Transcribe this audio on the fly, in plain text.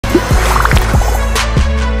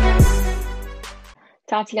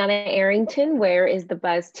Tatiana Arrington, where is the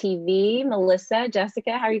Buzz TV? Melissa,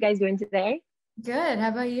 Jessica, how are you guys doing today? Good. How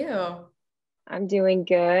about you? I'm doing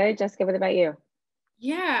good. Jessica, what about you?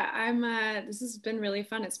 Yeah, I'm this has been really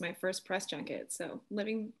fun. It's my first press junket, so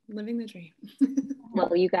living the dream.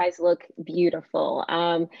 Well, you guys look beautiful.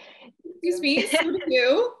 Excuse me, so do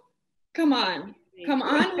you. Come on. Come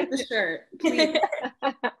on with the shirt, please.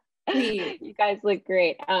 Please. You guys look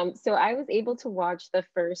great. So I was able to watch the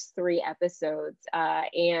first three episodes,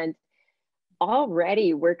 and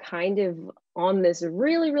already we're kind of on this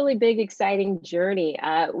really, really big, exciting journey.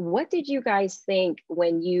 What did you guys think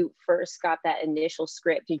when you first got that initial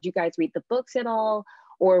script? Did you guys read the books at all?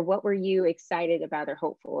 Or what were you excited about or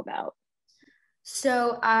hopeful about?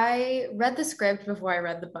 So I read the script before I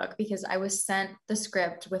read the book because I was sent the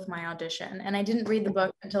script with my audition, and I didn't read the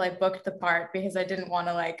book until I booked the part because I didn't want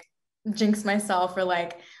to like jinx myself or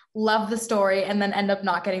like love the story and then end up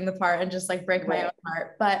not getting the part and just like break my own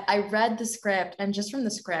heart. But I read the script, and just from the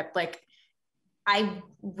script, like I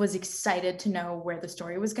was excited to know where the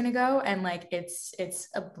story was going to go, and like it's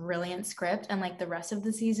a brilliant script, and like the rest of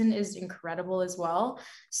the season is incredible as well.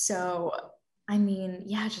 So I mean,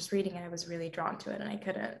 yeah, just reading it, I was really drawn to it, and I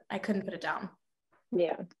couldn't put it down.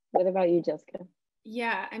 Yeah. What about you, Jessica?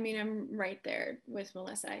 Yeah, I mean, I'm right there with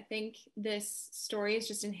Melissa. I think this story is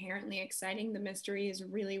just inherently exciting. The mystery is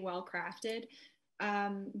really well crafted.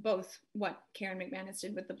 Both what Karen McManus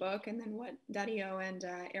did with the book, and then what Darío and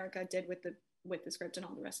Erica did with the script and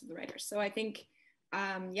all the rest of the writers. So I think,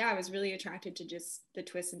 yeah, I was really attracted to just the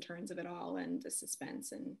twists and turns of it all and the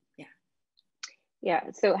suspense, and yeah.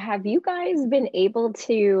 Yeah. So have you guys been able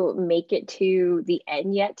to make it to the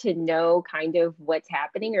end yet to know kind of what's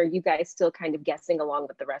happening? Or are you guys still kind of guessing along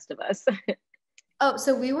with the rest of us? Oh,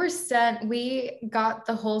 so we got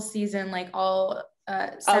the whole season, like all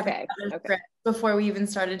seven Okay. before we even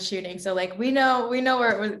started shooting. So like we know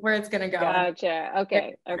where it's gonna go. Gotcha.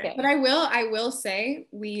 Okay. But I will say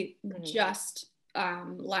we just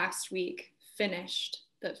last week finished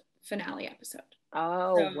the finale episode.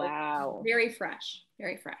 Oh, So wow. very fresh,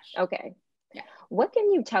 very fresh. Okay. Yeah. What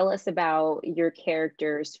can you tell us about your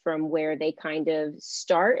characters from where they kind of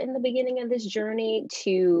start in the beginning of this journey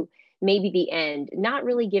to maybe the end? Not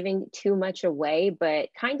really giving too much away, but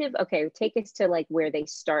kind of, okay, take us to like where they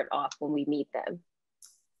start off when we meet them.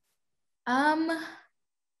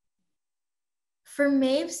 For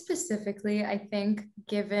Maeve specifically, I think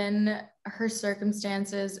given her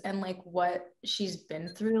circumstances and like what she's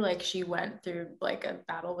been through, like she went through like a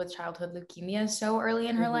battle with childhood leukemia so early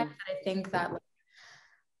in her life that I think that like,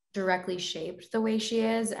 directly shaped the way she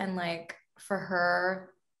is. And like for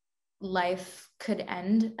her, life could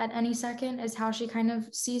end at any second is how she kind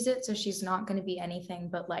of sees it. So she's not going to be anything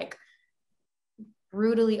but like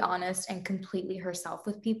brutally honest and completely herself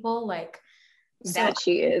with people. Like that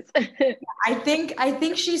she is. I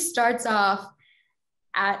think she starts off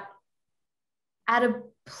at a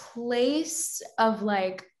place of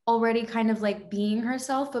like already kind of like being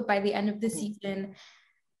herself, but by the end of the season,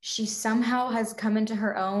 she somehow has come into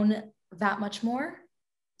her own that much more.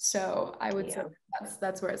 So I would say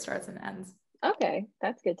that's where it starts and ends. Okay,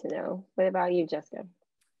 that's good to know. What about you, Jessica?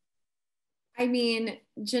 I mean,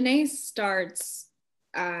 Janae starts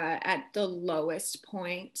at the lowest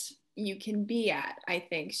point you can be at. I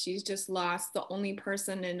think she's just lost the only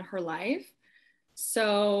person in her life,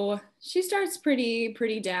 so she starts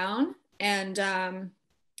pretty down. And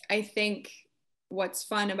I think what's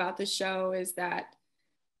fun about the show is that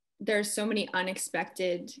there's so many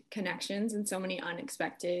unexpected connections and so many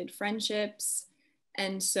unexpected friendships,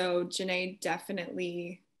 and so Janae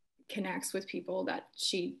definitely connects with people that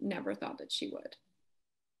she never thought that she would.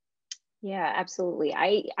 Yeah, absolutely.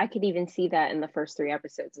 I could even see that in the first three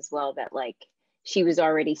episodes as well, that like she was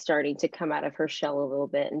already starting to come out of her shell a little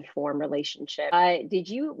bit and form relationships.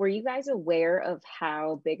 Were you guys aware of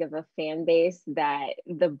how big of a fan base that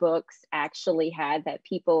the books actually had, that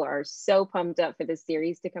people are so pumped up for the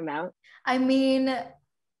series to come out? I mean,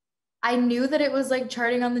 I knew that it was like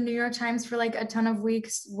charting on the New York Times for like a ton of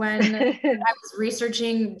weeks when I was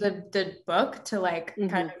researching the book to like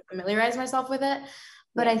kind of familiarize myself with it.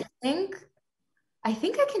 But I think I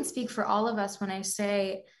can speak for all of us when I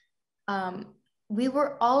say we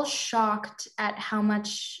were all shocked at how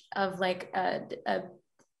much of like a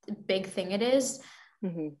big thing it is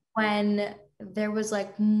when there was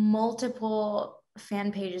like multiple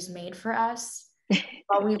fan pages made for us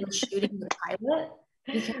while we were shooting the pilot,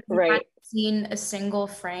 because we hadn't seen a single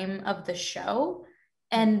frame of the show,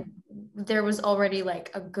 and there was already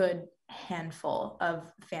like a good handful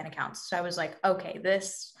of fan accounts. So I was like, okay,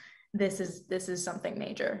 this is something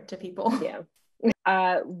major to people. Yeah.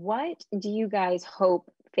 What do you guys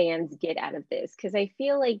hope fans get out of this? Because I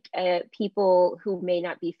feel like people who may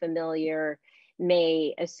not be familiar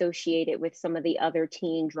may associate it with some of the other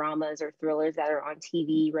teen dramas or thrillers that are on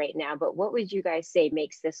TV right now. But what would you guys say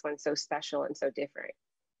makes this one so special and so different?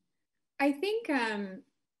 I think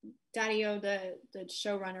Darío, the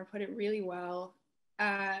showrunner, put it really well.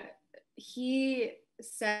 He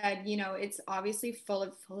said, you know, it's obviously full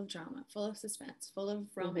of drama, full of suspense, full of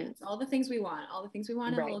romance, all the things we want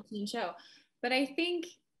in a little teen show. But I think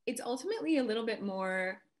it's ultimately a little bit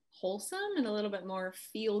more wholesome and a little bit more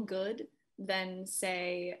feel good than,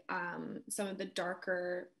 say, some of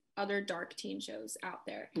the other dark teen shows out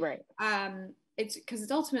there. Right. It's because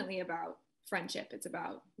it's ultimately about friendship. It's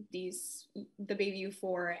about the baby of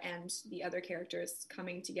 4 and the other characters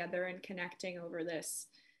coming together and connecting over this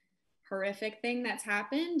horrific thing that's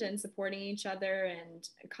happened and supporting each other and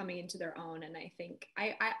coming into their own. And I think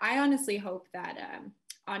I honestly hope that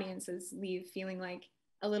audiences leave feeling like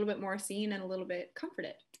a little bit more seen and a little bit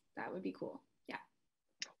comforted. That would be cool.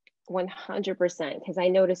 100%, because I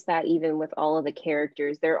noticed that even with all of the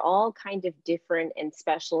characters, they're all kind of different and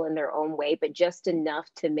special in their own way, but just enough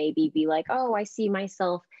to maybe be like, oh, I see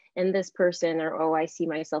myself in this person, or oh, I see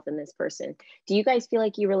myself in this person. Do you guys feel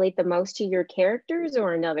like you relate the most to your characters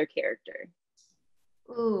or another character?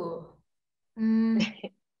 Ooh. I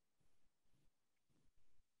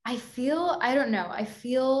don't know. I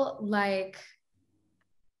feel like,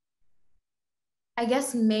 I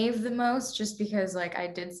guess Maeve the most, just because like I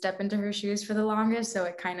did step into her shoes for the longest, so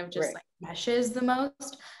it kind of just like meshes the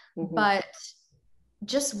most. But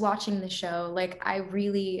just watching the show, like I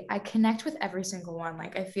connect with every single one.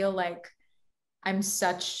 Like I feel like I'm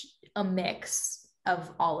such a mix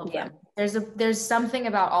of all of them. There's something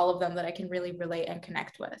about all of them that I can really relate and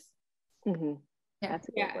connect with. Yeah, that's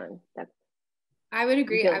a good one. I would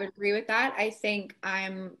agree. I would agree with that. I think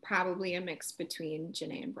I'm probably a mix between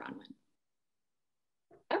Janae and Bronwyn.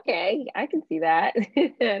 Okay, I can see that.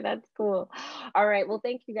 That's cool. All right. Well,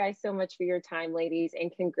 thank you guys so much for your time, ladies, and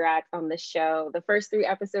congrats on the show. The first 3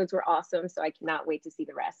 episodes were awesome, so I cannot wait to see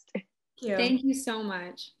the rest. Thank you so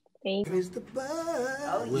much. Thank you. Where is the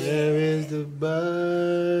buzz? Where is the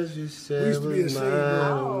buzz? You said we used to be a